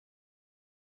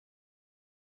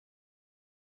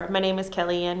My name is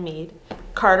KelliAnn Mead.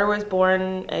 Carter was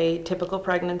born a typical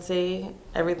pregnancy.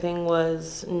 Everything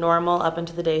was normal up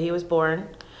until the day he was born.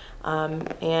 While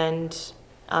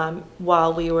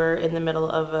we were in the middle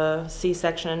of a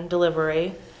C-section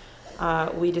delivery,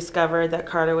 we discovered that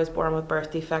Carter was born with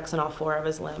birth defects in all 4 of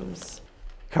his limbs.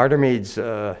 Carter Mead's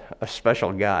a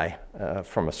special guy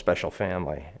from a special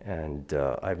family, and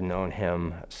I've known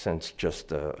him since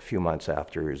just a few months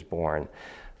after he was born.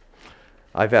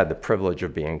 I've had the privilege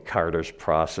of being Carter's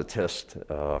prosthetist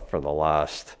for the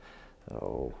last,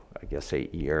 I guess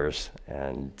 8 years,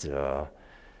 and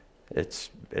it's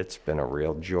been a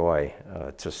real joy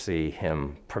to see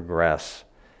him progress.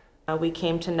 We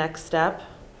came to Next Step,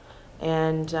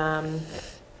 and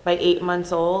by 8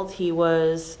 months old, he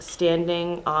was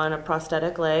standing on a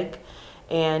prosthetic leg,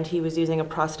 and he was using a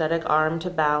prosthetic arm to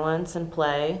balance and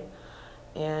play,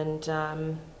 and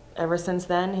ever since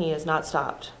then, he has not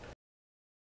stopped.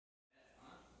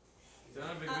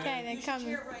 Okay, then come.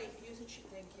 Chair right. Use it.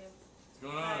 Thank you. What's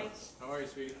going on? Hi. How are you,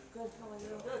 sweetie? Good. How are you?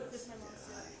 Good. This time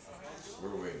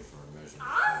We're waiting for a measurement.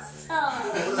 Awesome.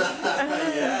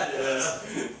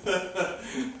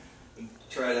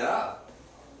 Try it out.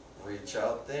 Reach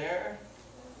out there,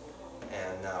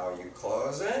 and now you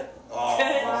close it. Oh,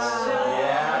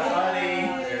 yeah,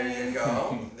 buddy. There you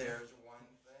go. There's one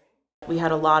thing. We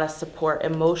had a lot of support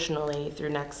emotionally through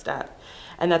Next Step,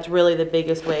 and that's really the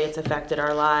biggest way it's affected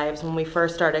our lives. When we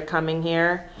first started coming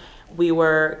here, we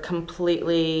were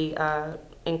completely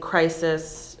in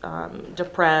crisis,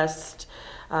 depressed.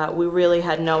 We really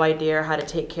had no idea how to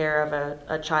take care of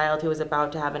a child who was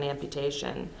about to have an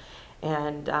amputation.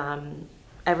 And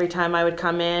every time I would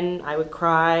come in, I would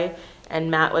cry, and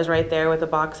Matt was right there with a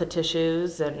box of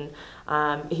tissues, and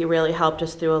he really helped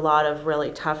us through a lot of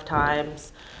really tough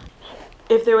times.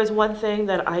 If there was one thing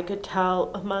that I could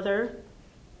tell a mother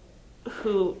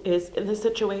who is in the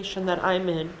situation that I'm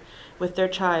in with their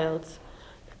child,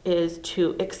 is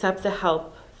to accept the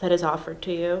help that is offered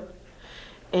to you,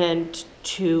 and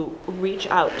to reach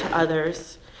out to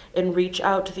others, and reach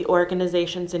out to the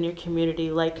organizations in your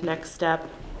community like Next Step.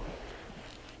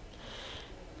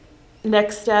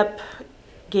 Next Step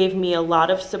gave me a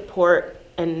lot of support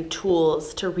and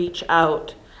tools to reach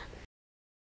out